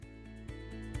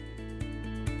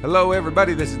Hello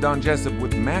everybody, this is Don Jessup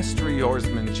with Mastery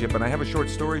Horsemanship, and I have a short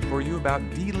story for you about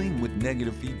dealing with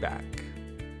negative feedback.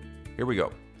 Here we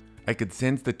go. I could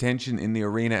sense the tension in the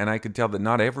arena, and I could tell that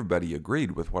not everybody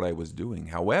agreed with what I was doing.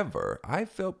 However, I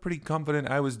felt pretty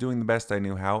confident I was doing the best I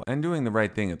knew how and doing the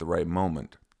right thing at the right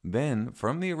moment. Then,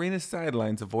 from the arena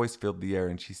sidelines, a voice filled the air,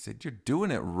 and she said, "You're doing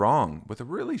it wrong," with a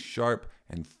really sharp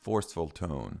and forceful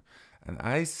tone. And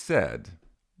I said,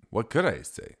 what could I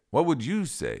say? What would you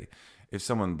say if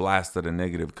someone blasted a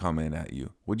negative comment at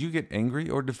you? Would you get angry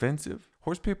or defensive?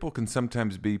 Horse people can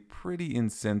sometimes be pretty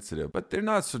insensitive, but they're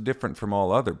not so different from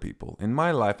all other people. In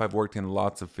my life, I've worked in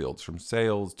lots of fields, from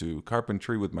sales to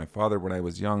carpentry with my father when I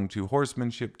was young, to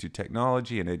horsemanship, to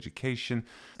technology and education.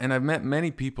 And I've met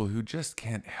many people who just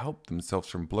can't help themselves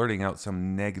from blurting out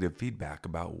some negative feedback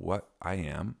about what I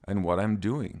am and what I'm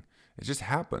doing. It just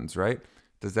happens, right?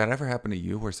 Does that ever happen to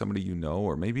you, where somebody you know,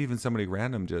 or maybe even somebody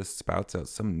random, just spouts out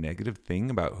some negative thing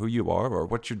about who you are or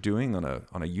what you're doing on a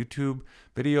YouTube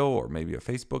video or maybe a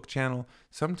Facebook channel?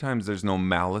 Sometimes there's no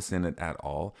malice in it at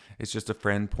all. It's just a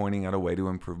friend pointing out a way to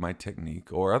improve my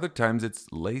technique, or other times it's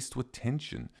laced with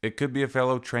tension. It could be a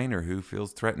fellow trainer who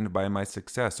feels threatened by my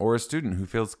success, or a student who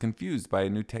feels confused by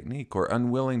a new technique or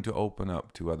unwilling to open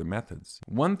up to other methods.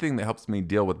 One thing that helps me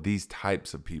deal with these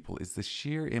types of people is the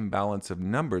sheer imbalance of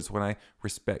numbers when I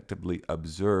respectively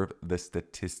observe the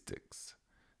statistics.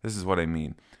 This is what I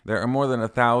mean. There are more than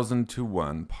 1,000 to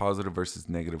 1 positive versus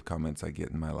negative comments I get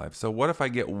in my life. So what if I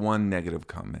get one negative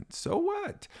comment? So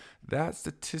what? That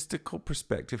statistical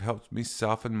perspective helps me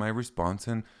soften my response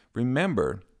and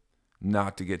remember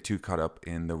not to get too caught up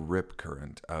in the rip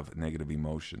current of negative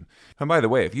emotion. And by the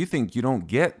way, if you think you don't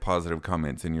get positive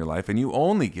comments in your life and you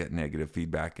only get negative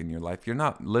feedback in your life, you're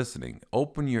not listening.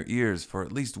 Open your ears for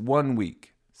at least 1 week.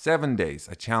 7 days,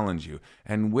 I challenge you,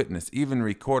 and witness, even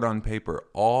record on paper,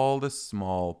 all the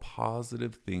small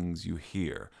positive things you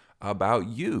hear about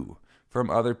you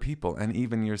from other people and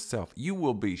even yourself. You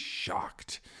will be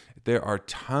shocked. There are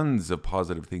tons of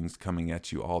positive things coming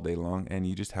at you all day long, and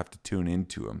you just have to tune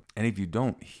into them. And if you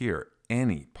don't hear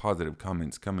any positive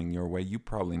comments coming your way, you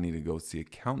probably need to go see a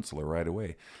counselor right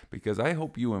away, because I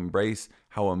hope you embrace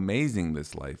how amazing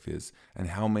this life is and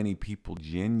how many people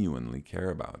genuinely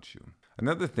care about you.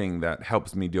 Another thing that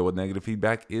helps me deal with negative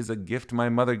feedback is a gift my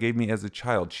mother gave me as a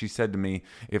child. She said to me,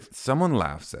 if someone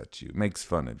laughs at you, makes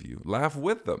fun of you, laugh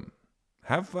with them.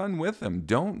 Have fun with them.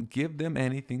 Don't give them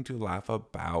anything to laugh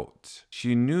about.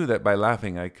 She knew that by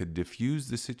laughing, I could diffuse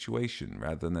the situation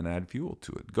rather than add fuel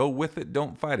to it. Go with it,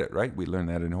 don't fight it, right? We learned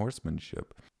that in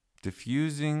horsemanship.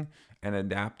 Diffusing and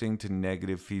adapting to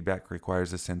negative feedback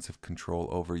requires a sense of control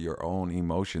over your own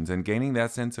emotions, and gaining that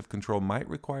sense of control might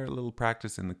require a little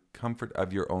practice in the comfort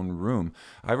of your own room.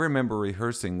 I remember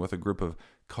rehearsing with a group of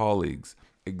colleagues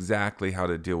exactly how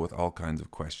to deal with all kinds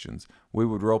of questions. We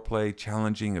would role-play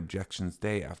challenging objections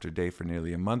day after day for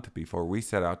nearly a month before we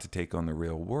set out to take on the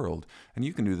real world. And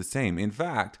you can do the same. In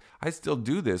fact, I still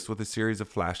do this with a series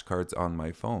of flashcards on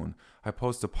my phone. I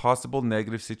post a possible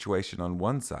negative situation on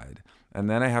one side, and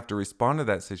then I have to respond to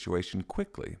that situation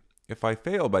quickly. If I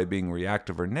fail by being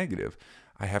reactive or negative,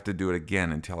 I have to do it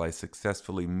again until I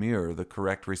successfully mirror the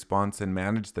correct response and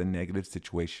manage the negative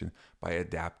situation by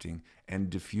adapting and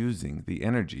diffusing the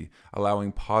energy,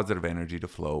 allowing positive energy to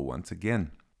flow once again.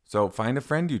 So find a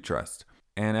friend you trust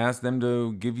and ask them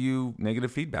to give you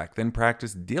negative feedback. Then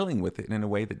practice dealing with it in a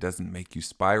way that doesn't make you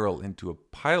spiral into a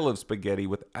pile of spaghetti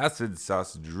with acid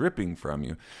sauce dripping from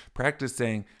you. Practice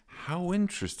saying, "How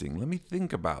interesting, let me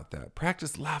think about that."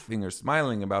 Practice laughing or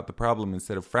smiling about the problem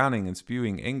instead of frowning and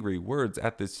spewing angry words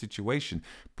at this situation.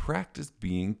 Practice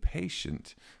being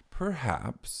patient.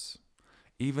 Perhaps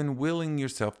even willing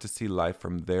yourself to see life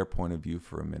from their point of view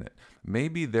for a minute.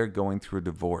 Maybe they're going through a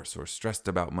divorce or stressed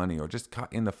about money or just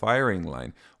caught in the firing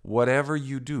line. Whatever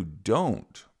you do,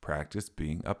 don't practice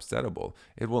being upsettable.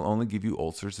 It will only give you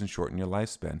ulcers and shorten your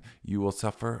lifespan. You will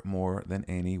suffer more than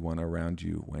anyone around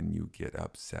you when you get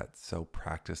upset. So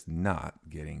practice not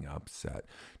getting upset.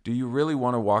 Do you really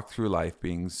want to walk through life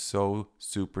being so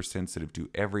super sensitive to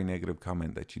every negative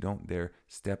comment that you don't dare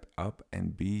step up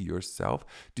and be yourself?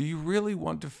 Do you really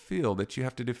want to feel that you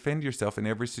have to defend yourself in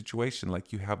every situation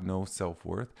like you have no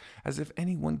self-worth, as if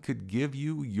anyone could give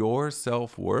you your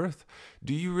self-worth?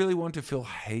 Do you really want to feel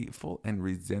hateful and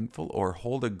resentful, or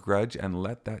hold a grudge and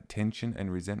let that tension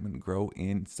and resentment grow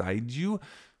inside you?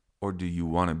 Or do you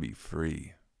want to be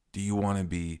free? Do you want to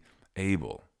be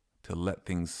able to let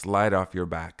things slide off your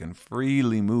back and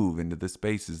freely move into the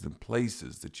spaces and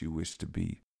places that you wish to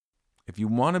be? If you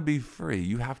want to be free,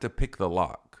 you have to pick the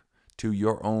lock to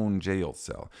your own jail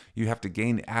cell. You have to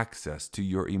gain access to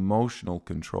your emotional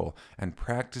control and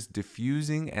practice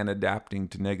diffusing and adapting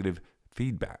to negative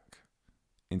feedback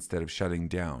instead of shutting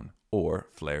down or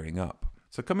flaring up.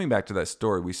 So coming back to that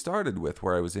story we started with,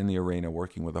 where I was in the arena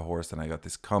working with a horse and I got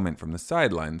this comment from the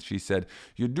sidelines. She said,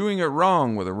 "You're doing it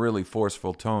wrong," with a really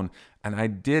forceful tone. And I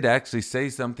did actually say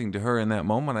something to her in that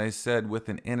moment. I said with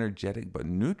an energetic but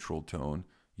neutral tone,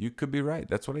 "You could be right."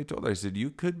 That's what I told her. I said, "You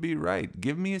could be right.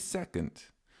 Give me a second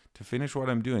to finish what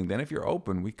I'm doing. Then if you're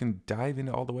open, we can dive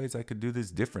into all the ways I could do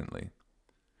this differently."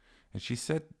 And she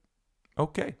said,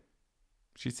 "Okay."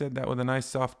 She said that with a nice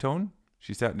soft tone.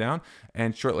 She sat down,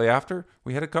 and shortly after,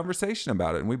 we had a conversation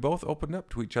about it, and we both opened up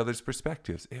to each other's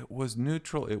perspectives. It was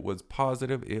neutral, it was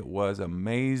positive, it was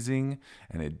amazing,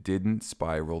 and it didn't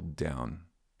spiral down.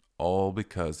 All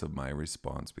because of my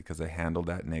response, because I handled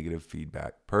that negative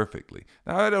feedback perfectly.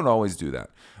 Now, I don't always do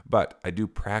that, but I do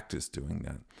practice doing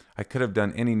that. I could have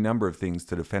done any number of things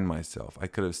to defend myself. I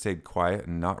could have stayed quiet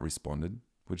and not responded,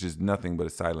 which is nothing but a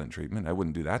silent treatment. I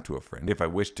wouldn't do that to a friend if I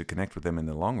wished to connect with them in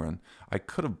the long run. I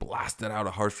could have blasted out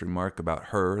a harsh remark about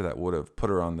her that would have put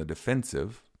her on the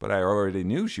defensive, but I already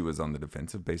knew she was on the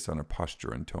defensive based on her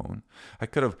posture and tone. I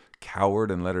could have cowered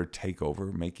and let her take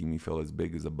over, making me feel as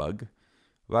big as a bug.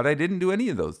 But I didn't do any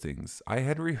of those things. I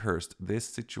had rehearsed this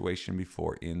situation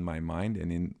before in my mind and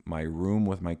in my room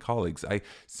with my colleagues. I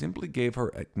simply gave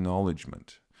her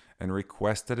acknowledgement and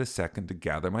requested a second to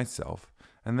gather myself,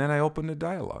 and then I opened a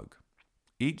dialogue.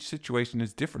 Each situation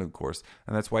is different, of course,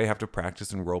 and that's why you have to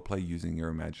practice and role play using your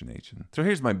imagination. So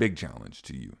here's my big challenge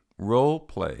to you. Role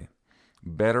play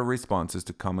better responses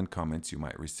to common comments you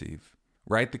might receive.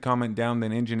 Write the comment down,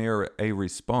 then engineer a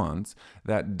response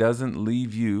that doesn't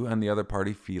leave you and the other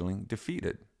party feeling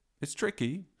defeated. It's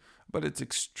tricky, but it's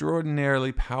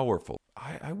extraordinarily powerful.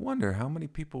 I wonder how many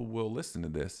people will listen to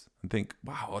this and think,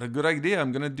 "Wow, what a good idea.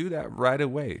 I'm going to do that right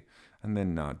away," and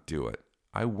then not do it.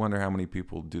 I wonder how many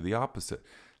people do the opposite,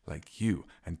 like you,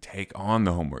 and take on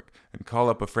the homework and call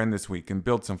up a friend this week and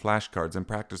build some flashcards and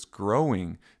practice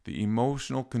growing the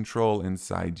emotional control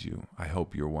inside you. I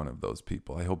hope you're one of those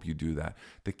people. I hope you do that.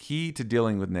 The key to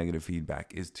dealing with negative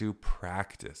feedback is to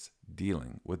practice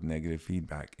dealing with negative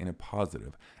feedback in a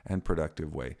positive and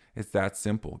productive way. It's that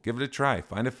simple. Give it a try.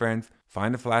 Find a friend,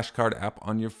 find a flashcard app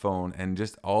on your phone, and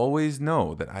just always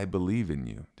know that I believe in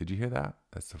you. Did you hear that?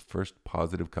 That's the first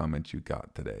positive comment you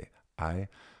got today. I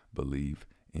believe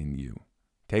in you.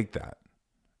 Take that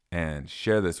and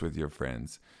share this with your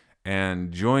friends.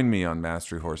 And join me on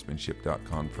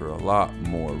masteryhorsemanship.com for a lot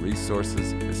more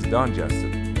resources. This is Don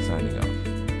Jessup signing off.